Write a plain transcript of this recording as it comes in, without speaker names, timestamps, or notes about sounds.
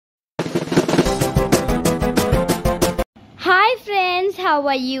friends, how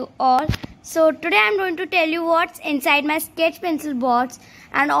are you all? So today I'm going to tell you what's inside my sketch pencil box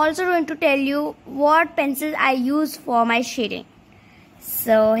and also going to tell you what pencils I use for my shading.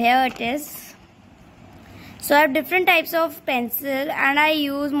 So here it is. So I have different types of pencil and I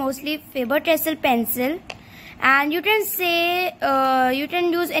use mostly Faber-Castell pencil, and you can say you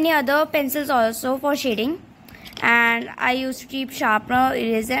can use any other pencils also for shading. And I use cheap sharpener,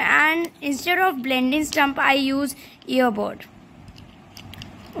 eraser, and instead of blending stump I use earbud.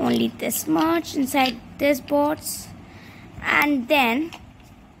 Only this much inside this box, and then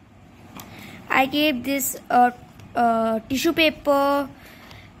I gave this tissue paper,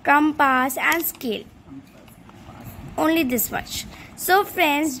 compass and scale. Only this much. So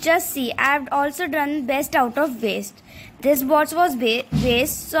friends, just see, I have also done best out of waste. This box was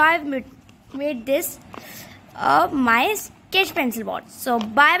waste, so I have made this my sketch pencil box. So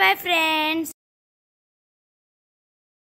bye bye friends.